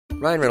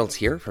Ryan Reynolds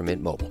here from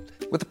Mint Mobile.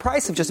 With the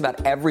price of just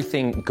about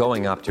everything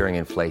going up during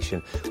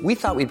inflation, we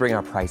thought we'd bring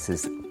our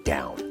prices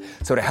down.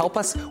 So to help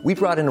us, we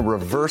brought in a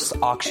reverse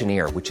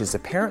auctioneer, which is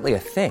apparently a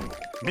thing.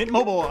 Mint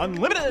Mobile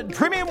Unlimited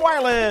Premium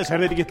Wireless. How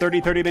to get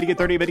 30, 30, bit to get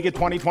 30, bit to get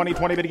 20, 20,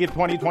 20, bit to get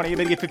 20, 20,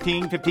 bit to get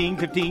 15, 15,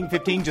 15,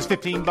 15, just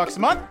 $15 a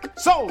month?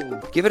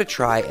 Sold! Give it a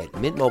try at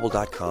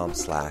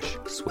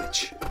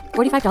mintmobile.com/switch.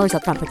 $45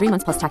 up front for 3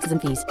 months plus taxes and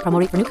fees. Promo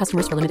rate for new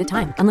customers for limited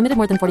time. Unlimited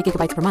more than 40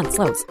 gigabytes per month.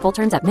 Slows full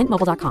terms at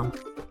mintmobile.com.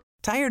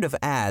 Tired of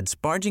ads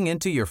barging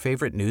into your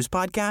favorite news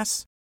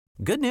podcasts?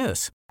 Good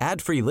news.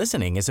 Ad-free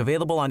listening is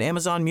available on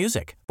Amazon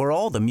Music for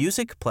all the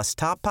music plus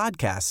top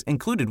podcasts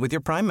included with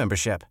your Prime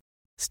membership.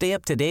 Stay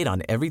up to date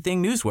on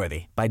everything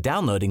newsworthy by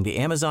downloading the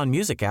Amazon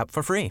Music app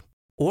for free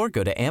or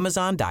go to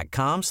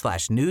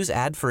amazon.com/news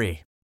ad free.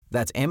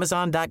 That's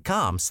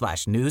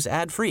amazon.com/news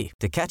ad free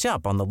to catch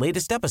up on the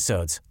latest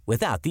episodes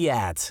without the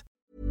ads.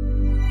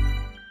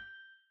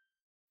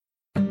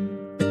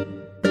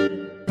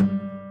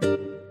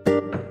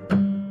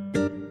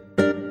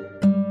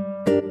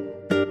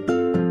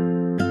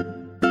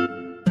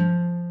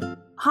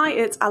 Hi,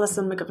 it's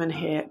Alison McGovern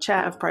here,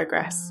 Chair of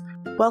Progress.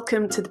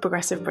 Welcome to the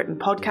Progressive Britain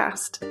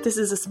podcast. This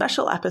is a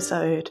special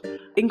episode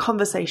in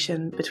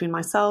conversation between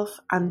myself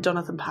and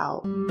Jonathan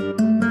Powell.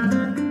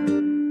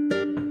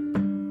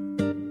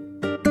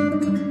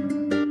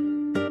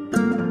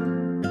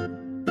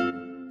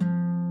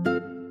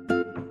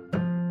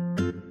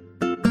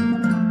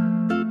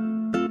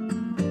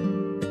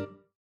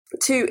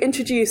 To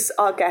introduce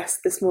our guest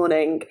this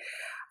morning,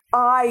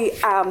 I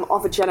am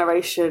of a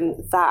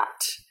generation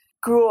that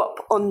grew up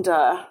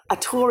under a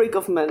Tory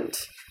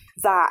government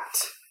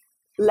that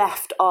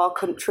left our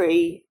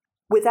country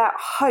without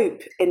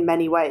hope in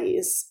many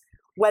ways,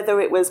 whether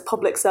it was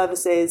public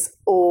services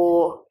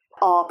or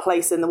our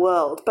place in the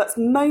world. But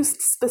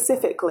most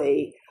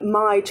specifically,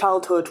 my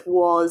childhood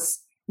was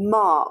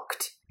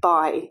marked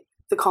by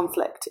the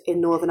conflict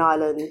in Northern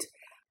Ireland.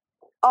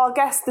 Our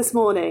guest this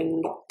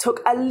morning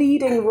took a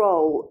leading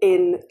role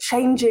in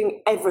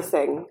changing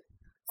everything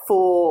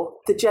for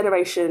the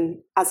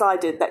generation, as I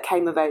did, that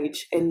came of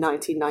age in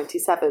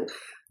 1997.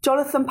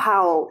 Jonathan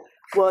Powell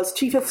was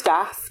Chief of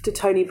Staff to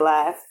Tony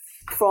Blair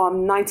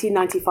from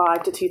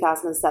 1995 to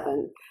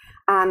 2007.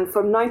 And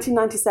from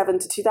 1997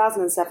 to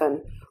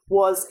 2007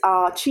 was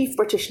our Chief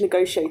British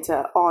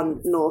Negotiator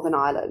on Northern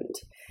Ireland.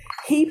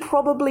 He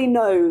probably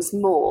knows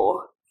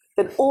more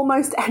than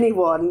almost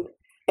anyone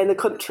in the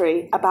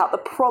country about the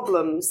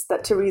problems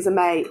that Theresa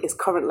May is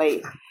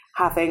currently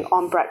having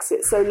on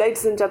Brexit. So,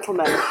 ladies and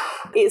gentlemen,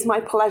 it is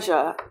my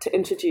pleasure to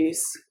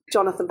introduce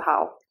Jonathan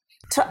Powell.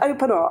 To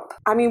open up,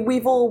 I mean,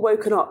 we've all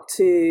woken up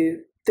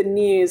to the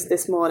news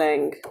this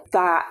morning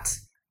that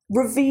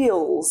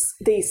reveals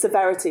the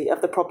severity of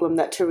the problem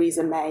that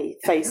Theresa May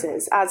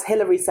faces. As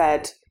Hillary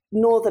said,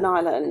 Northern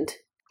Ireland,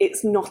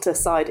 it's not a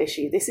side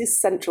issue. This is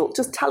central.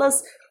 Just tell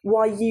us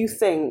why you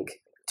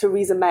think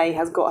Theresa May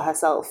has got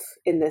herself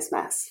in this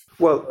mess.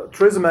 Well,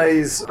 Theresa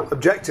May's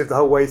objective the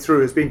whole way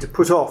through has been to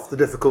put off the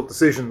difficult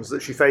decisions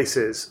that she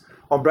faces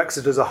on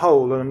Brexit as a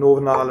whole and on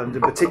Northern Ireland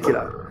in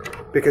particular.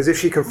 Because if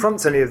she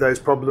confronts any of those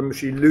problems,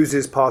 she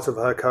loses part of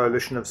her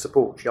coalition of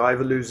support. She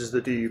either loses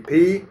the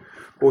DUP,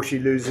 or she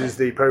loses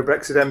the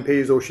pro-Brexit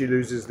MPs, or she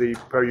loses the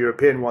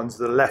pro-European ones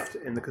that are left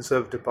in the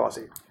Conservative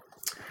Party.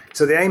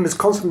 So the aim has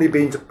constantly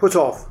been to put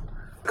off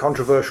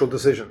controversial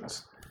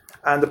decisions.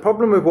 And the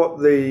problem with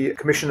what the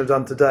Commission have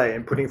done today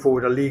in putting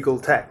forward a legal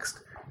text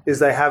is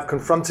they have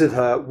confronted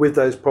her with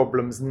those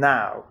problems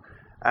now.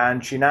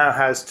 And she now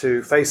has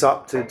to face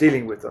up to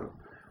dealing with them.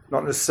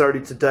 Not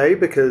necessarily today,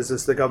 because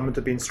as the government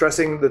have been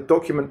stressing, the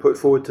document put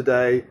forward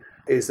today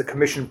is the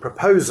Commission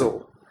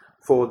proposal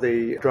for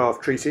the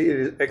draft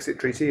treaty, exit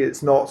treaty.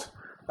 It's not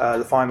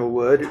the final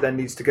word. It then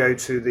needs to go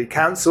to the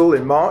Council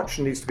in March,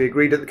 it needs to be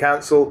agreed at the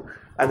Council,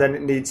 and then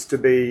it needs to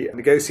be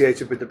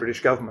negotiated with the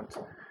British government.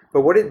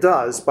 But what it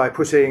does by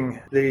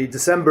putting the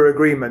December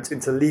agreement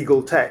into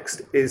legal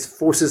text is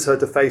forces her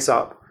to face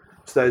up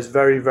to those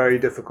very, very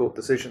difficult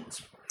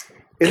decisions.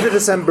 In the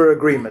December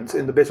agreement,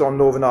 in the bit on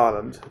Northern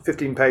Ireland,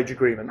 15-page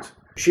agreement,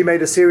 she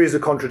made a series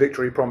of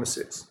contradictory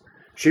promises.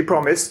 She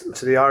promised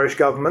to the Irish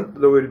government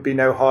that there would be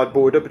no hard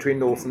border between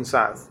North and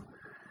South.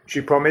 She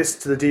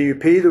promised to the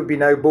DUP there would be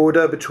no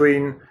border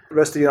between the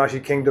rest of the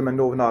United Kingdom and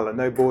Northern Ireland,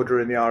 no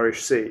border in the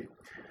Irish Sea.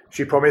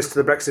 She promised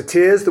to the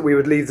Brexiteers that we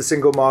would leave the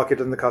single market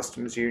and the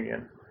customs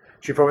union.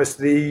 She promised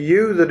to the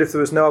EU that if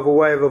there was no other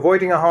way of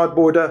avoiding a hard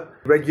border,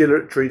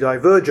 regulatory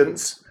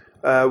divergence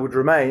would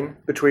remain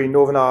between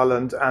Northern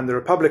Ireland and the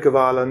Republic of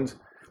Ireland,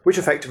 which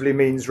effectively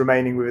means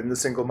remaining within the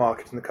single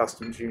market and the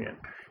customs union.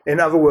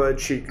 In other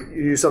words, she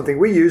used something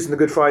we use in the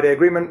Good Friday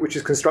Agreement, which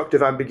is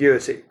constructive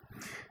ambiguity.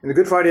 In the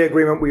Good Friday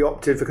Agreement, we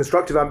opted for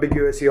constructive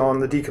ambiguity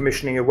on the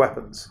decommissioning of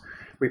weapons.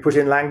 We put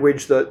in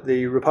language that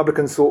the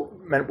Republicans thought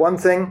meant one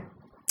thing,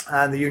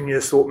 and the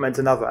Unionists thought meant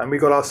another, and we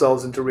got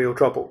ourselves into real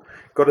trouble.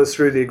 Got us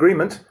through the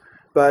agreement,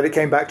 but it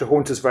came back to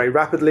haunt us very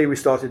rapidly. We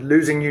started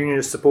losing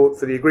Unionist support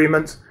for the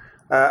agreement,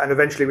 and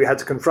eventually we had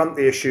to confront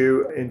the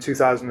issue in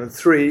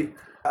 2003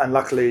 And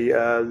luckily,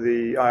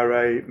 the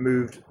IRA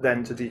moved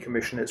then to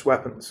decommission its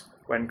weapons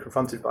when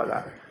confronted by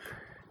that.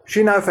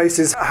 She now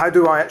faces, how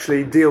do I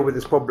actually deal with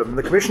this problem? And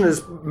the Commission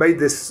has made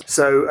this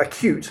so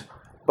acute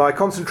by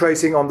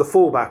concentrating on the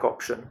fallback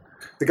option.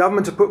 The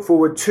government have put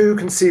forward two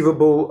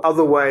conceivable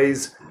other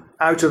ways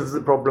out of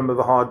the problem of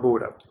a hard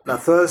border. Now,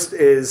 first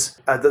is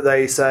that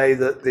they say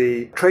that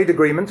the trade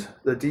agreement,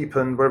 the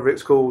deepened, whatever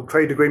it's called,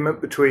 trade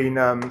agreement between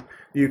the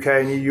UK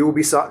and the EU will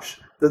be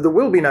such that there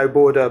will be no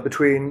border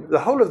between the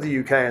whole of the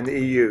UK and the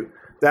EU.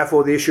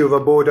 Therefore, the issue of a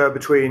border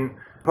between the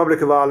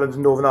Republic of Ireland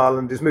and Northern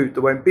Ireland is moot.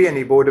 There won't be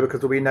any border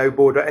because there will be no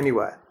border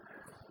anywhere.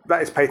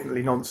 That is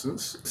patently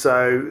nonsense,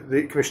 so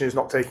the Commission is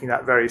not taking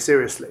that very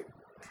seriously.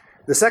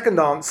 The second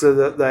answer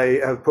that they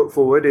have put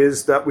forward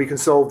is that we can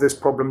solve this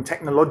problem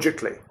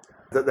technologically,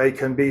 that there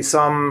can be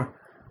some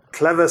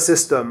clever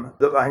system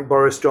that I think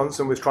Boris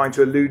Johnson was trying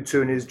to allude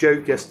to in his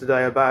joke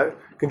yesterday about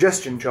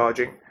congestion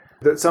charging,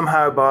 that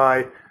somehow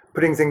by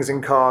putting things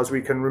in cars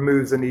we can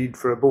remove the need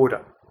for a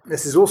border.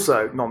 This is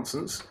also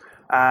nonsense,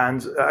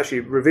 and actually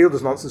revealed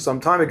as nonsense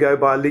some time ago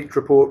by a leaked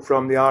report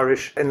from the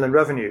Irish Inland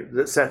Revenue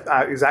that set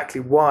out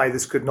exactly why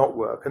this could not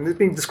work. And it's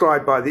been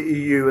described by the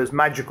EU as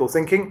magical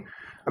thinking,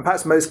 and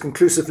perhaps most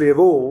conclusively of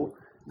all,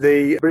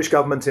 the British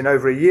government in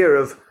over a year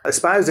of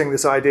espousing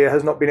this idea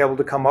has not been able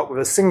to come up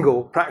with a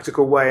single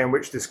practical way in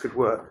which this could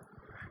work.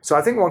 So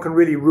I think one can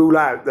really rule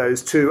out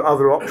those two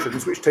other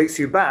options, which takes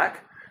you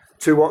back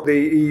to what the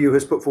EU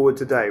has put forward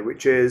today,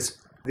 which is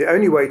the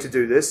only way to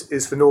do this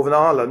is for Northern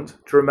Ireland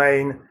to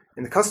remain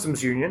in the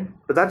customs union,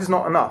 but that is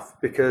not enough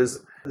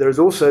because there is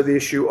also the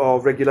issue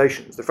of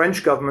regulations. The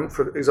French government,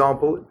 for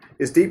example,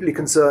 is deeply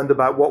concerned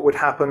about what would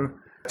happen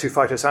to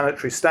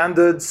phytosanitary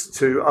standards,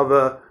 to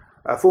other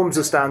forms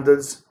of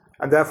standards,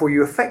 and therefore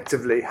you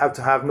effectively have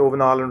to have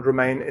Northern Ireland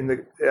remain in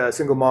the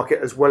single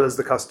market as well as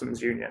the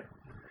customs union.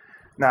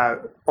 Now,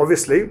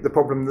 obviously, the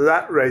problem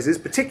that raises,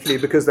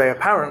 particularly because they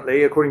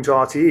apparently, according to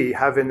RTE,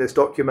 have in this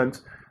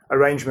document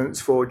arrangements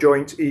for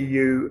joint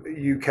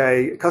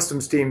EU-UK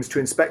customs teams to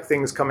inspect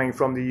things coming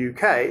from the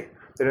UK.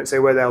 They don't say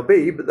where they'll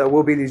be, but there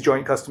will be these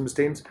joint customs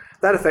teams.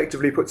 That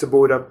effectively puts a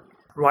border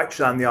right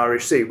down the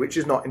Irish Sea, which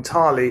is not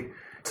entirely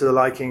to the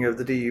liking of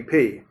the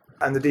DUP.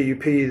 And the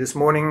DUP this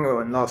morning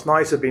and last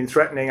night have been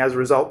threatening, as a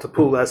result, to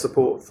pull their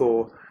support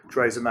for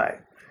Theresa May.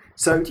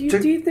 So do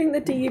you think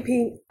the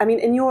DUP, I mean,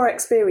 in your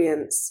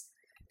experience,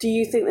 do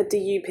you think the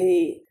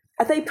DUP,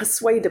 are they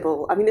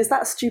persuadable? I mean, is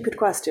that a stupid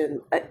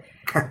question?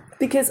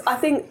 Because I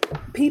think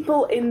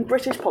people in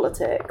British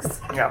politics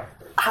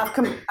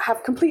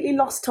have completely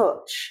lost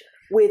touch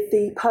with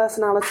the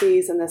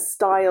personalities and the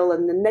style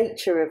and the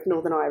nature of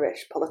Northern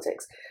Irish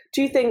politics.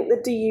 Do you think the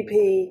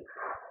DUP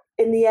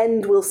in the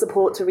end will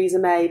support Theresa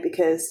May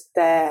because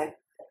they're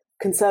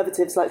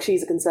conservatives like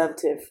she's a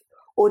conservative?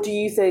 Or do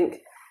you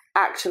think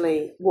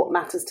actually what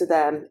matters to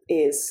them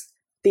is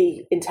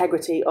the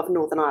integrity of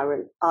Northern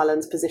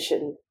Ireland's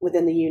position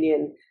within the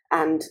Union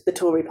and the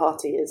Tory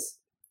party is,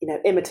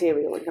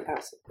 immaterial in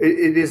comparison?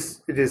 It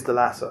is the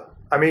latter.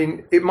 I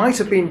mean, it might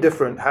have been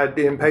different had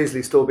Ian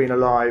Paisley still been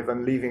alive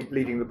and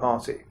leading the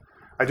party.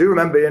 I do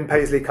remember Ian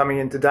Paisley coming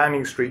into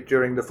Downing Street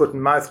during the foot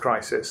and mouth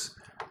crisis,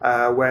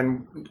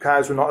 when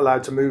cows were not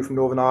allowed to move from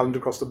Northern Ireland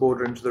across the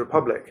border into the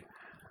Republic.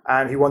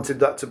 And he wanted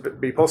that to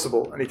be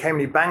possible. And he came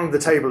and he banged the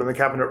table in the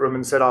cabinet room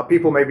and said, our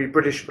people may be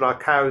British, but our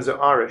cows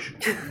are Irish.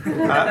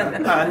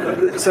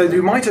 And so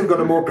you might have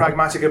got a more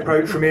pragmatic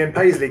approach from Ian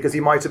Paisley because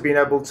he might have been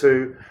able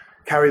to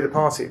carry the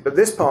party. But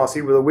this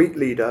party, with a weak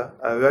leader,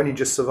 who only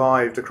just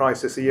survived a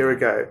crisis a year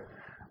ago,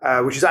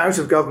 which is out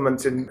of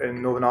government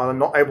in Northern Ireland,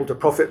 not able to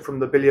profit from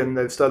the billion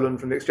they've stolen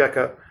from the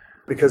Exchequer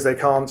because they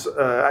can't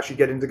actually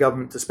get into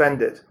government to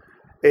spend it,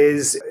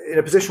 is in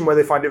a position where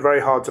they find it very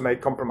hard to make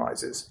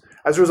compromises.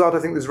 As a result, I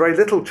think there's very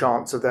little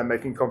chance of them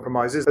making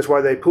compromises. That's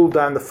why they pulled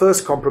down the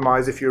first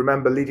compromise, if you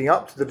remember, leading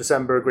up to the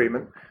December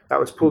agreement. That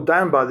was pulled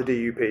down by the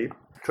DUP.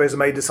 Theresa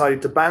May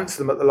decided to bounce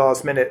them at the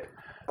last minute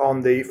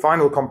on the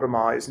final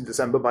compromise in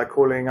December by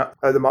calling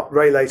them up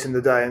very late in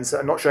the day and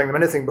not showing them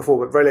anything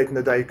before, but very late in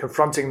the day,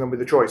 confronting them with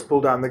the choice, pull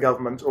down the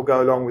government or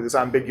go along with this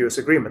ambiguous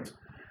agreement.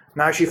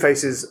 Now she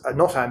faces a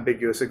not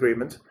ambiguous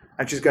agreement,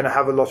 and she's going to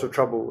have a lot of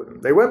trouble with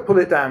them. They won't pull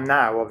it down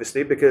now,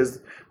 obviously, because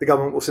the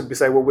government will simply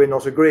say, well, we're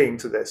not agreeing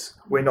to this.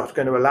 We're not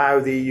going to allow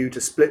the EU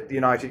to split the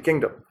United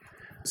Kingdom.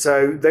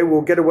 So they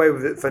will get away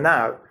with it for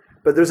now.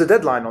 But there's a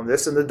deadline on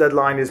this, and the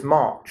deadline is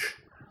March.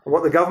 And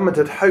what the government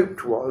had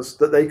hoped was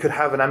that they could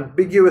have an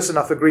ambiguous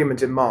enough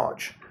agreement in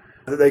March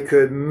that they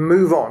could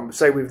move on,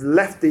 say we've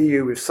left the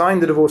EU, we've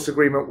signed the divorce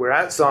agreement, we're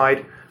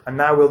outside, and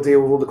now we'll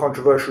deal with all the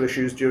controversial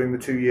issues during the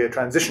 2-year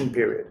transition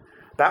period.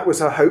 That was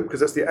her hope,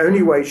 because that's the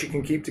only way she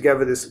can keep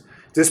together this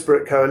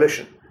disparate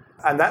coalition.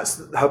 And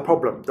that's her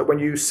problem, that when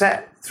you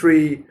set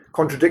 3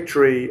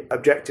 contradictory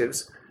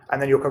objectives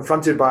and then you're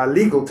confronted by a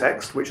legal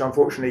text, which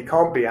unfortunately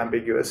can't be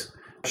ambiguous,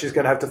 she's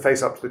going to have to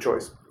face up to the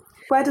choice.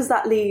 Where does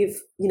that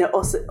leave,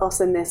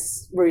 us in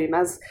this room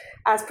as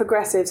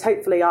progressives?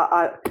 Hopefully,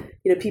 are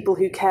people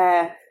who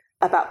care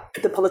about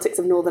the politics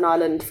of Northern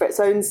Ireland for its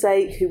own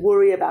sake, who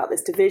worry about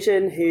this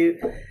division, who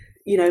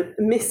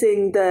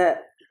missing the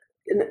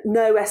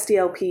no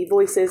SDLP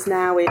voices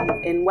now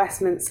in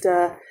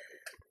Westminster,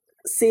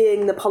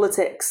 seeing the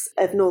politics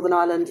of Northern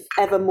Ireland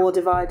ever more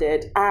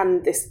divided,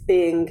 and this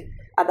being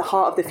at the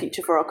heart of the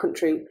future for our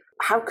country.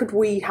 How could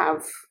we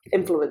have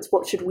influence?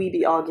 What should we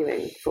be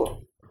arguing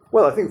for?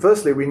 Well, I think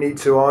firstly we need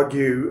to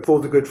argue for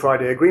the Good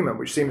Friday Agreement,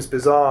 which seems a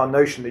bizarre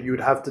notion that you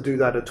would have to do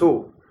that at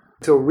all.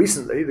 Until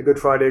recently, the Good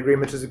Friday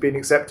Agreement has been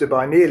accepted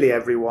by nearly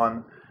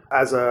everyone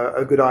as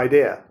a good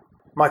idea.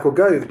 Michael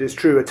Gove, it is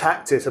true,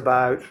 attacked it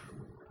about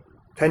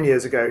 10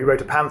 years ago. He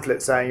wrote a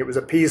pamphlet saying it was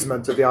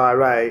appeasement of the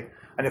IRA,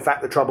 and in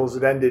fact the Troubles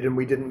had ended and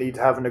we didn't need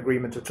to have an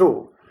agreement at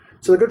all.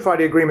 So the Good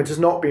Friday Agreement has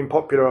not been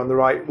popular on the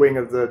right wing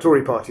of the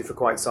Tory party for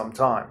quite some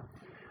time.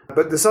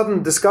 But the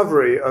sudden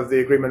discovery of the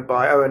agreement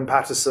by Owen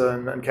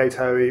Paterson and Kate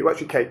Hoey, well,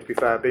 actually Kate, to be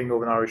fair, being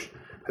Northern Irish,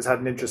 has had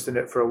an interest in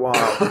it for a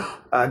while,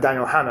 and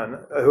Daniel Hannan,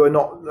 who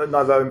are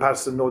neither Owen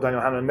Paterson nor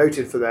Daniel Hannan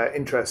noted for their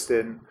interest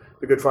in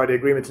the Good Friday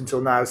Agreement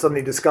until now,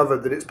 suddenly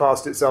discovered that it's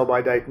past its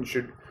sell-by date and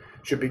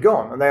should be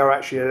gone, and they are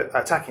actually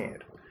attacking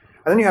it.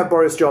 And then you have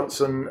Boris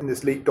Johnson in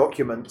this leaked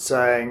document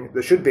saying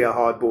there should be a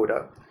hard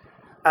border.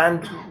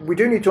 And we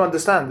do need to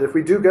understand that if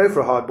we do go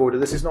for a hard border,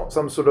 this is not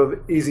some sort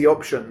of easy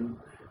option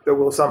that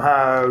will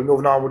somehow,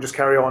 Northern Ireland will just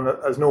carry on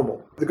as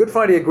normal. The Good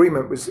Friday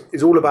Agreement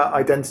is all about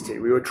identity.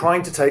 We were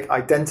trying to take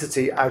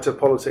identity out of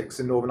politics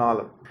in Northern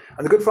Ireland.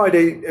 And the Good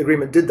Friday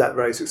Agreement did that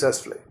very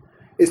successfully.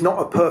 It's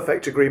not a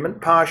perfect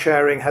agreement. Power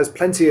sharing has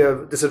plenty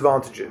of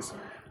disadvantages.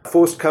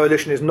 Forced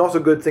coalition is not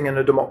a good thing in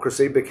a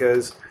democracy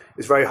because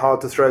it's very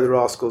hard to throw the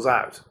rascals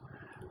out.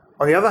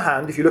 On the other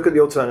hand, if you look at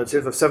the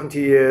alternative of 70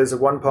 years of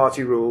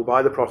one-party rule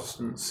by the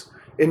Protestants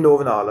in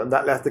Northern Ireland,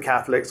 that left the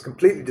Catholics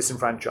completely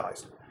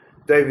disenfranchised.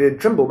 David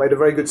Trimble made a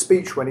very good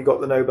speech when he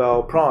got the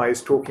Nobel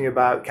Prize talking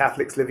about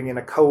Catholics living in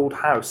a cold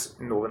house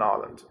in Northern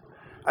Ireland.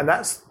 And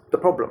that's the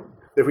problem.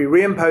 If we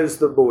reimpose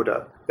the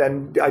border,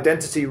 then the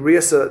identity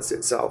reasserts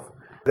itself.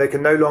 They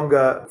can no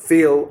longer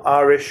feel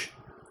Irish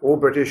or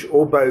British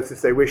or both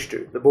if they wish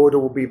to. The border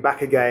will be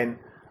back again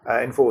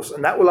in force.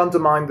 And that will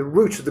undermine the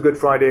root of the Good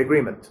Friday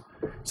Agreement.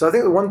 So I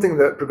think the one thing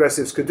that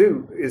progressives could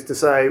do is to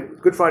say,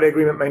 Good Friday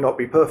Agreement may not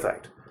be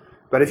perfect.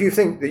 But if you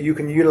think that you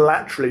can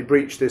unilaterally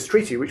breach this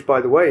treaty, which, by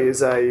the way,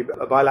 is a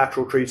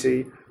bilateral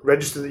treaty,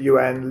 registered at the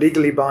UN,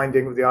 legally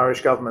binding with the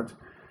Irish government,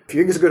 if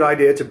you think it's a good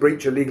idea to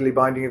breach a legally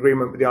binding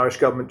agreement with the Irish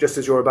government just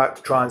as you're about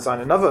to try and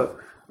sign another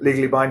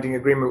legally binding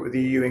agreement with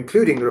the EU,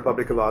 including the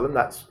Republic of Ireland,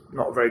 that's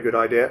not a very good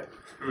idea.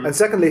 And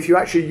secondly, if you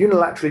actually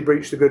unilaterally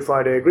breached the Good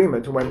Friday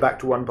Agreement and went back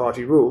to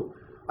one-party rule,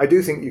 I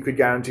do think you could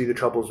guarantee the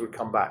Troubles would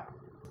come back.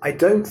 I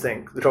don't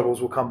think the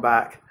Troubles will come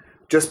back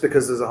just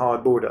because there's a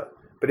hard border.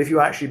 But if you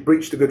actually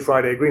breach the Good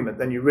Friday Agreement,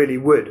 then you really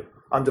would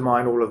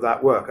undermine all of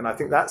that work. And I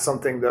think that's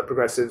something that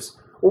progressives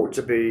ought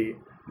to be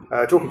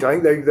talking to. I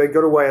think they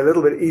got away a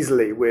little bit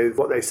easily with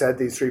what they said,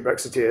 these three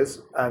Brexiteers.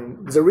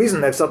 And there's a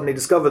reason they've suddenly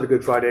discovered the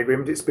Good Friday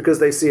Agreement. It's because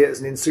they see it as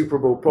an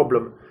insuperable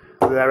problem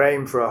with their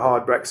aim for a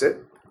hard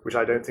Brexit, which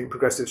I don't think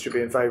progressives should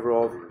be in favour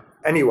of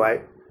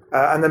anyway.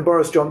 And then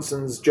Boris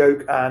Johnson's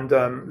joke and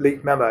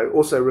leaked memo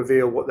also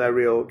reveal what their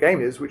real game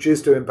is, which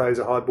is to impose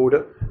a hard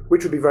border,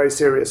 which would be very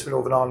serious for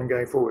Northern Ireland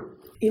going forward.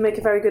 You make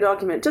a very good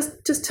argument.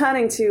 Just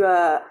turning to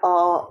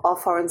our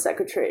Foreign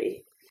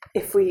Secretary,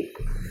 if we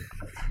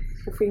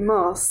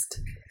must,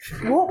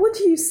 what would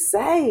you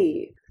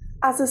say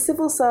as a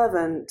civil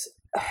servant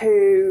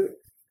who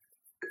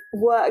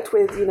worked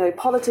with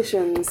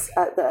politicians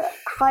at the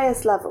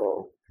highest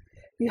level?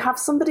 You have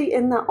somebody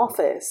in that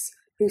office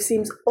who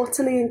seems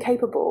utterly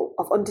incapable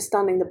of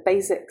understanding the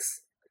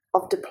basics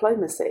of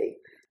diplomacy.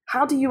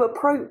 How do you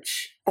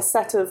approach a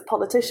set of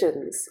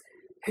politicians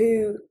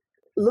who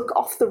look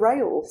off the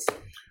rails?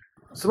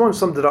 Someone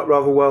summed it up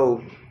rather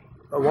well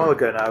a while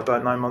ago now,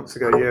 about 9 months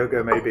ago, a year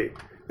ago maybe.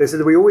 They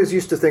said that we always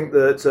used to think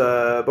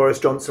that Boris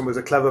Johnson was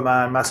a clever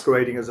man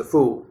masquerading as a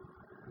fool.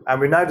 And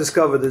we've now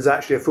discovered there's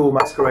actually a fool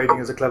masquerading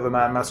as a clever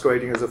man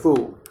masquerading as a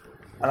fool.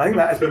 And I think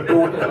that has been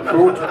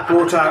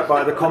brought out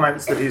by the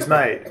comments that he's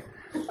made.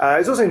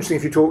 It's also interesting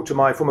if you talk to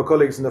my former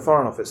colleagues in the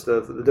Foreign Office,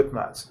 the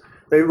diplomats.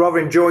 They rather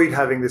enjoyed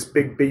having this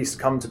big beast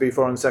come to be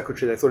Foreign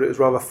Secretary. They thought it was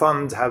rather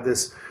fun to have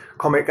this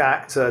comic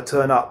act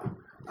turn up.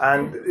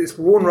 And it's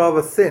worn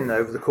rather thin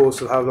over the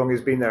course of how long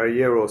he's been there, a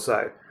year or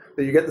so.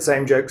 That you get the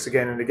same jokes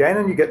again and again,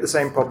 and you get the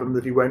same problem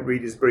that he won't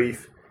read his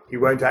brief. He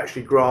won't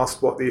actually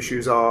grasp what the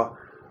issues are.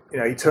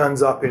 He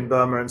turns up in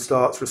Burma and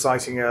starts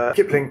reciting a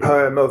Kipling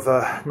poem of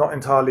not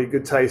entirely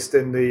good taste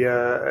in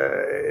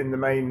the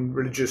main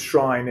religious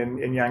shrine in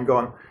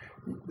Yangon.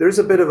 There is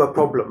a bit of a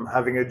problem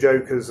having a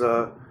joke as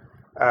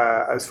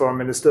foreign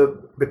minister,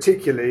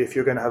 particularly if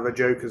you're going to have a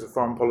joke as a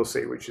foreign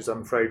policy, which is,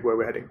 I'm afraid, where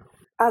we're heading.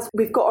 As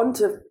we've got on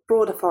to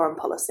broader foreign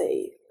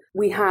policy,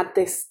 we had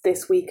this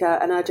week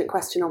an urgent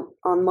question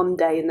on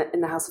Monday in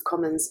the House of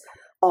Commons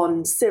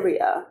on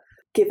Syria,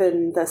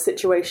 given the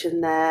situation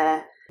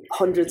there.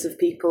 Hundreds of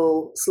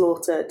people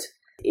slaughtered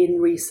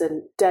in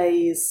recent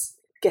days,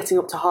 getting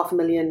up to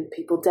 500,000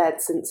 people dead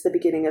since the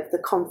beginning of the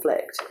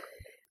conflict.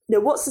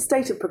 What's the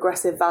state of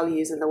progressive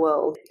values in the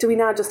world? Do we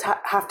now just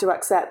have to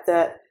accept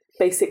that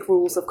basic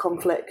rules of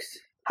conflict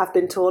have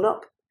been torn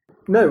up?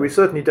 No, we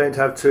certainly don't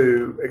have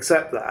to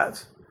accept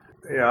that.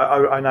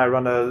 I now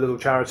run a little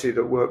charity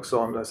that works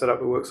on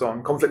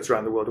conflicts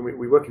around the world, and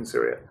we work in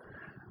Syria.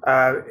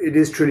 It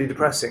is truly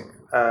depressing.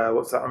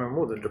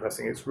 More than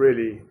depressing, it's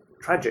really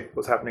tragic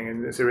what's happening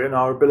in Syria, and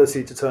our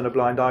ability to turn a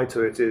blind eye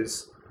to it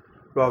is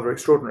rather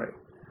extraordinary.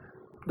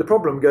 The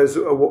problem goes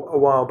a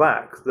while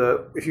back,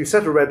 that if you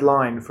set a red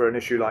line for an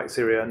issue like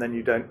Syria and then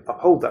you don't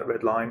uphold that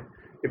red line,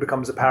 it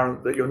becomes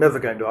apparent that you're never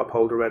going to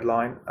uphold a red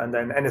line, and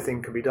then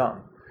anything can be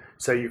done.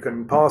 So you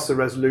can pass a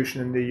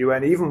resolution in the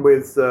UN, even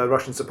with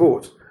Russian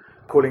support,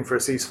 calling for a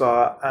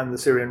ceasefire, and the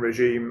Syrian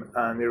regime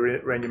and the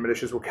Iranian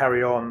militias will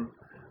carry on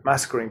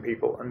massacring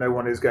people, and no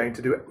one is going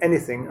to do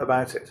anything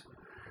about it.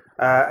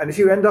 And if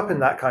you end up in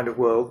that kind of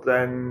world,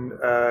 then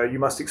you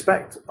must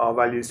expect our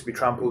values to be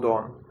trampled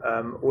on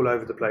all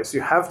over the place.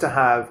 You have to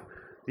have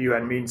the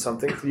UN mean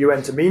something. For the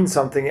UN to mean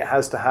something, it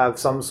has to have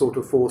some sort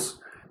of force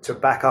to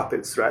back up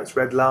its threats.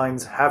 Red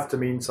lines have to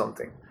mean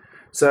something.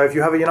 So if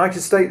you have a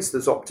United States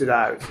that's opted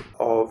out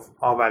of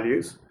our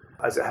values,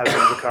 as it has in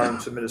the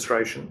current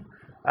administration,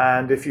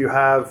 and if you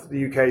have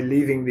the UK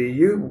leaving the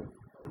EU,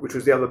 which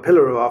was the other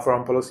pillar of our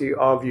foreign policy,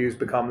 our views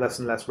become less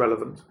and less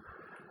relevant.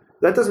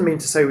 That doesn't mean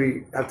to say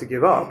we have to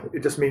give up.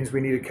 It just means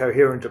we need a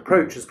coherent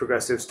approach as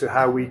progressives to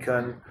how we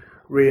can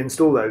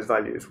reinstall those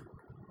values.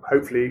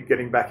 Hopefully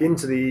getting back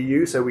into the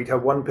EU, so we'd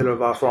have one pillar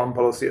of our foreign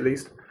policy at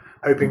least,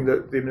 hoping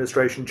that the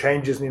administration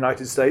changes in the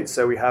United States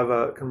so we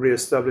can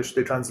re-establish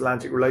the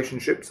transatlantic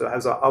relationship, so it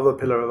has our other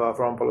pillar of our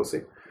foreign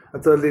policy.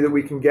 And thirdly, that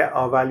we can get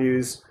our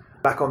values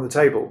back on the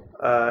table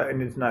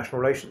in international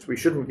relations. We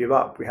shouldn't give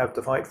up. We have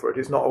to fight for it.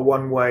 It's not a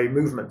one-way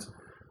movement.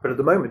 But at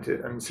the moment,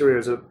 and Syria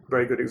is a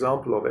very good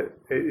example of it,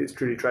 it's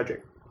truly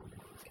tragic.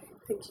 Okay,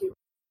 thank you.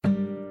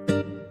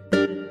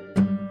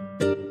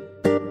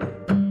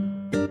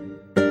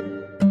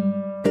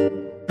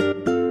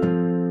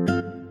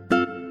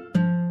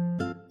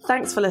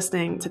 Thanks for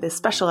listening to this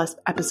special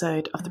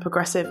episode of the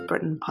Progressive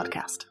Britain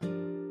podcast.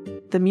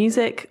 The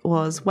music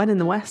was When in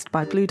the West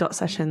by Blue Dot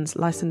Sessions,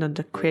 licensed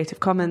under Creative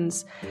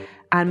Commons,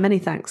 and many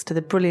thanks to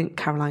the brilliant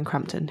Caroline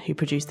Crampton who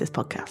produced this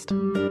podcast.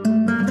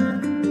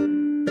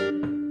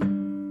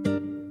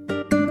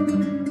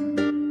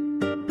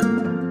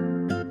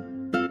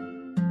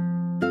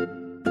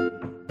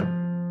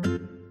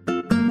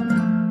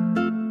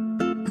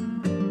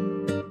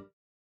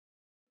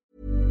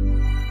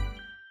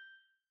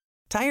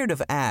 Tired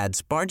of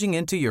ads barging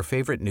into your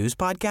favorite news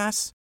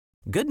podcasts?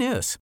 Good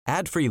news.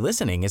 Ad-free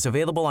listening is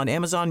available on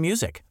Amazon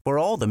Music for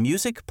all the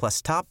music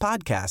plus top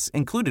podcasts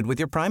included with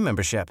your Prime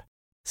membership.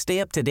 Stay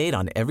up to date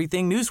on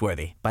everything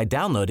newsworthy by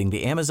downloading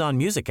the Amazon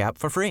Music app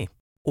for free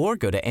or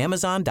go to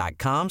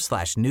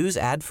amazon.com/news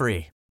ad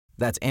free.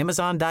 That's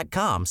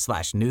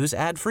amazon.com/news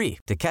ad free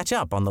to catch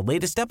up on the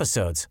latest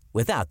episodes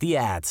without the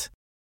ads.